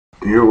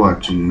You're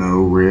watching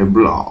No Rib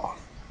Law.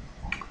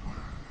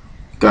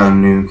 Got a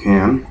new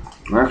can.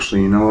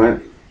 Actually, you know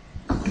what?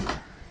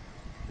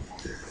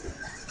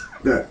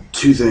 Got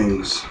two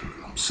things.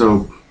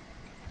 So,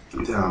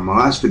 my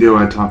last video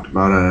I talked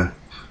about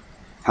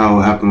how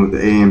it happened with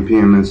the AM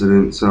PM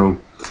incident. So,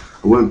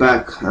 I went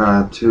back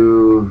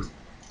to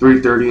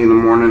 3:30 in the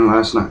morning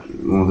last night.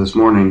 Well, this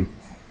morning,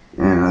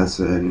 and I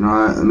said, you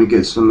know what? Let me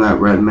get some of that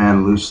Red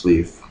Man loose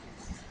leaf.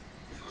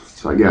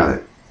 So I got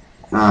it.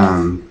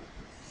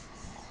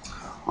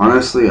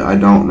 Honestly, I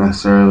don't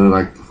necessarily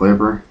like the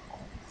flavor.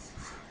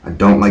 I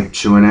don't like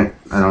chewing it.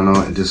 I don't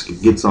know. It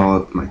just gets all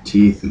up my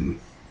teeth, and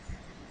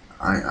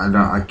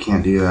I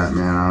can't do that,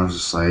 man. I was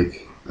just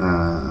like,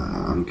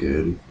 I'm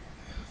good.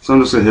 So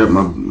I'm just gonna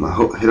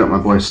hit up my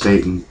boy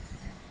Staten,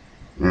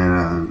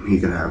 and he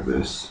could have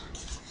this.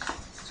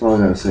 That's all I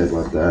gotta say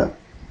about that.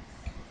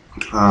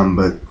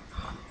 But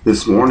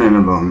this morning,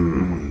 about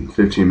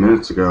 15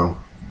 minutes ago,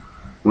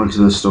 went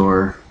to the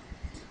store,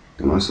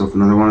 got myself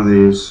another one of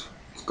these.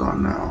 It's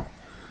gone now.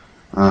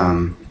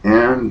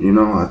 And you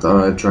know, I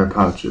thought I'd try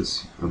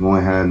pouches. I've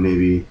only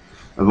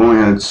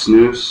had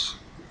snooze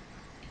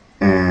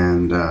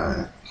and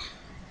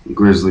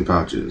grizzly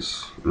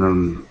pouches,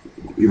 and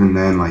even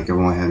then, like, I've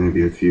only had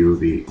maybe a few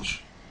of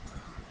each.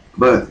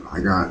 But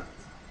I got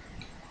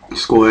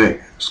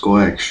Skoal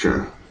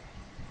Extra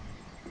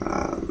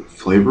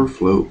Flavor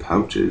Float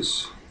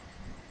pouches.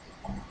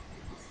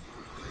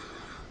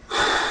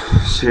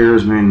 This here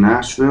is made in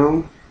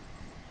Nashville.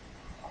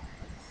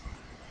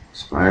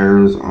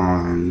 Expires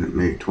on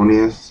May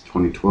 20th,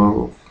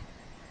 2012.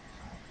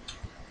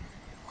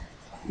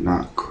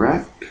 Not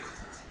cracked.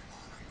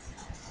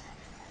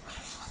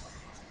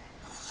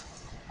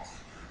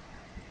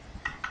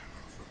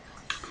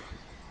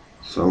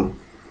 So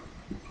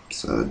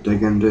let's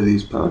dig into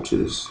these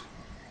pouches.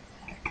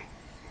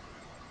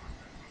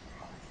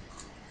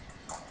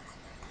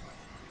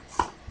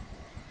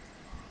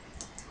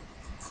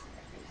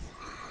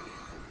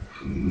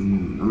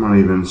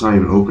 It's not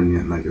even open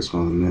yet, and I can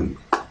smell the mint.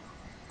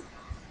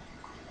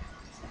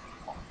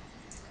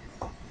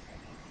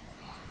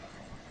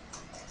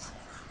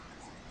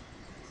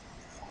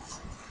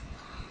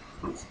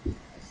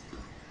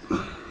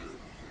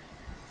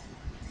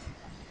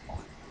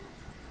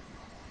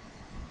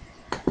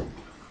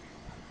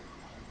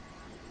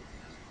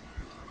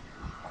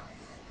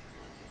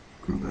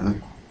 Not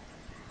bad.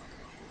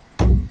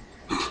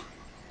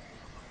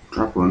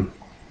 Drop one.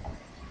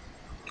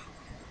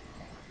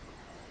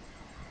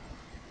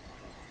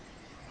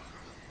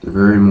 They're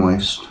very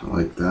moist. I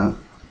like that.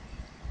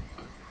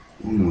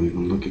 Oh,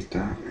 even look at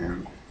that,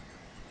 man.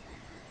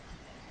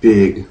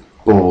 Big,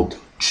 bold,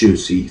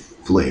 juicy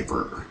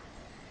flavor.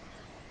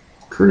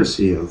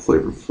 Courtesy of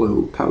Flavor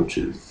Flow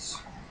pouches.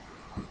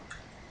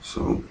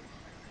 So,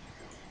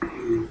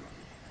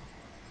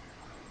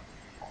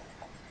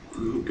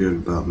 good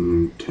about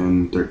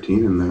 10,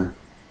 13 in there.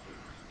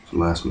 Should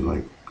last me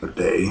like a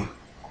day.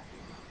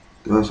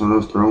 That's what I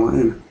was throwing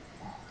in.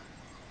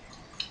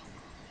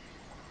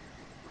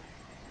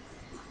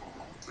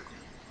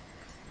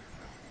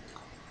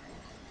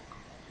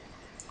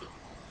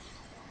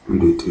 I'm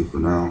gonna do two for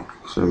now.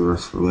 Save the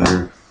rest for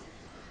later.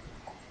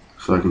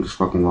 So I can just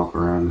fucking walk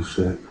around and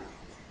shit.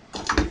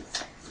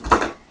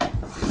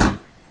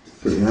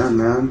 But yeah,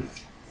 man.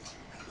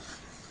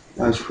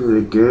 That's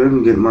pretty good.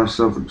 I'm getting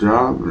myself a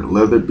job at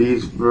Leather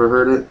Bees, if you've ever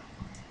heard it.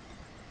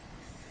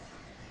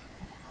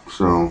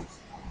 So,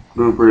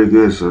 doing pretty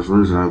good. So that's the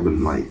reason I've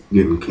been like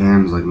getting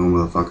cans like no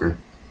motherfucker.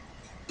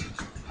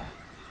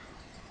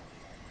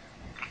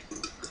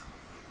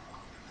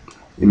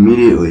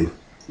 Immediately,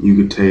 you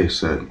could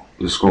taste that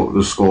the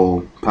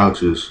Skoal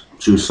pouches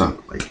juice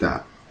up like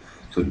that.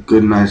 It's a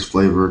good, nice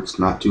flavor. It's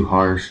not too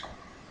harsh.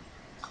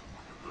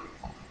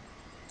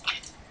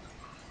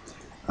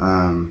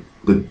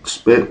 The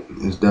spit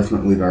is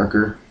definitely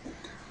darker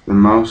than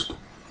most.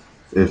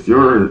 If you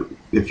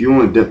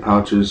only dip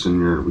pouches and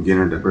you're a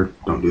beginner dipper,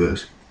 don't do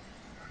this.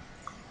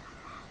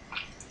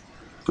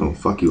 It'll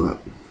fuck you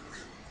up.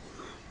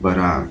 But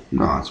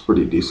no, it's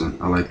pretty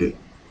decent. I like it.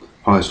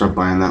 Probably start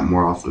buying that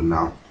more often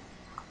now.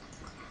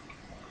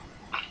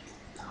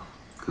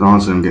 Cause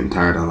honestly, I'm getting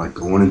tired of like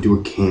going into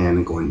a can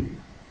and going,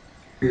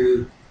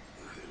 and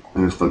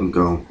just fucking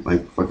go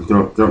like fucking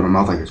throw it in my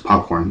mouth like it's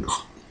popcorn.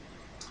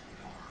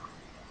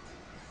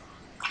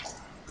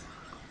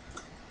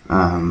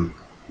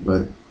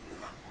 But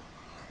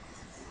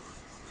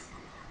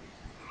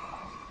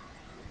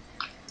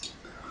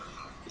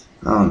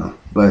I don't know.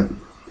 But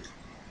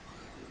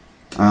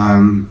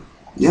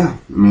yeah,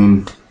 I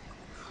mean,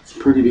 it's a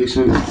pretty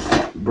decent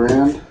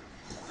brand.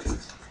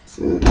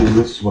 And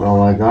this is what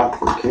all I got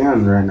for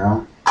cans right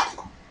now.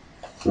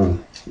 Well,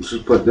 let's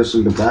just put this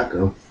in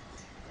tobacco.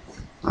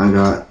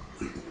 I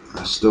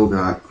still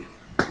got.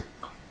 Let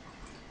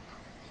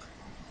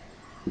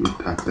me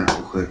pack that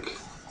real quick.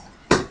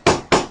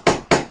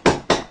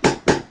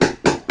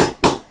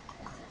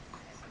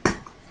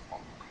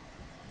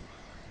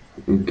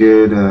 A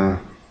good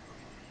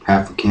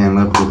half a can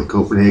left of the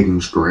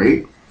Copenhagen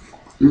Straight.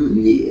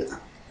 Yeah.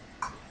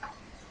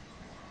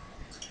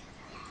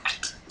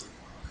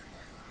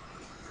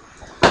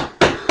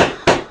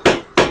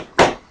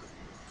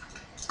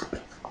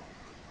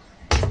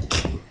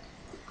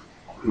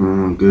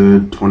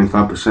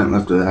 25%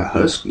 left of that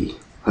Husky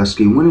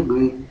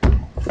wintergreen.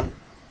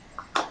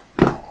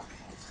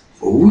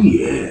 Oh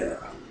yeah.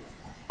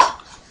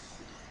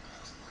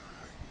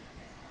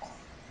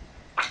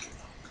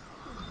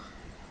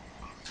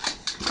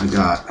 I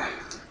got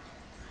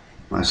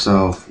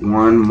myself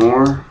one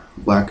more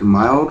black and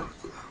mild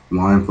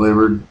wine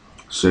flavored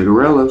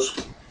cigarillas.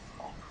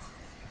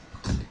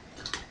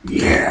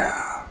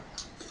 Yeah.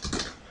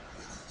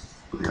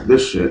 I got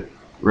this shit,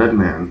 Red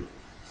Man.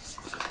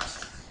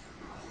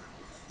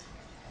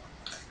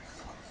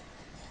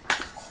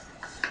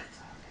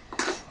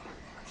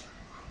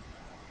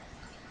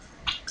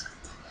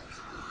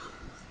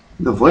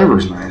 The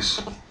flavor's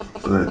nice,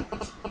 but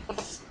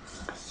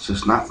it's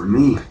just not for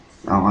me.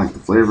 I don't like the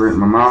flavor in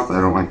my mouth.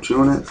 I don't like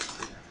chewing it.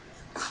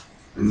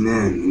 And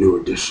then, new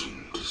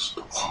addition, just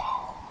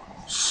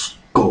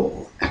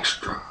Skoal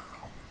extra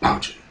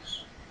pouches.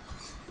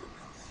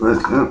 But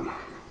that's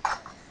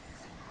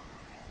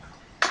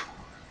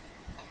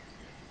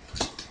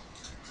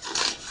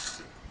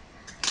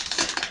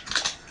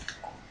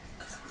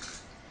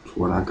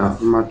what I got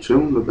for my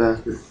chewing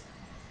tobacco.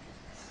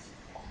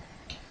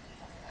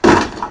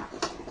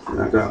 And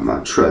I got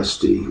my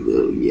trusty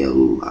little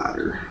yellow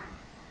lighter.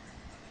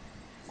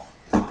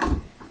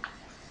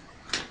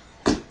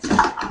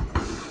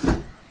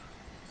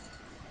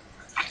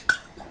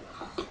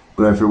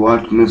 But if you're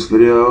watching this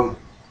video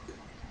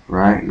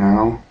right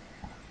now,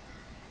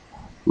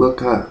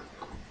 look up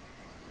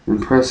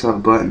and press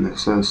that button that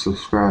says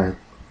subscribe.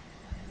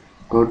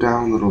 Go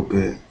down a little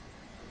bit.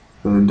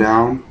 Go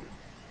down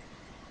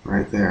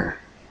right there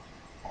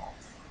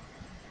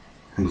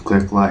and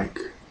click like.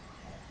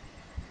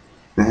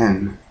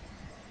 Then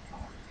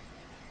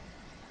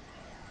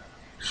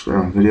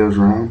share my videos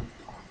around.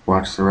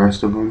 Watch the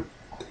rest of them.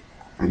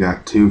 I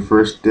got 2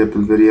 first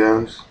dipping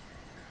videos.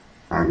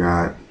 I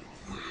got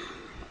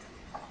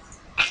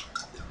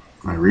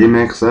my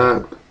remix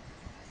up,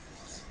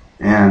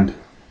 and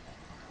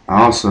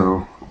I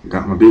also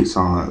got my beat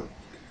song up.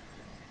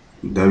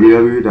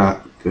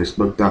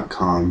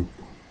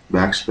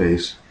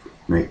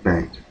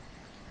 www.facebook.com/makebank.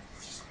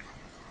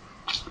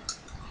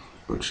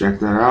 Go check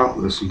that out.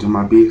 Listen to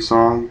my beat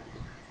song.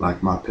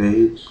 Like my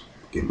page.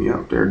 Get me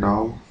up there,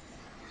 dawg.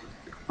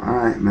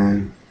 Alright,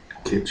 man.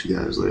 Catch you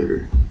guys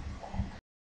later.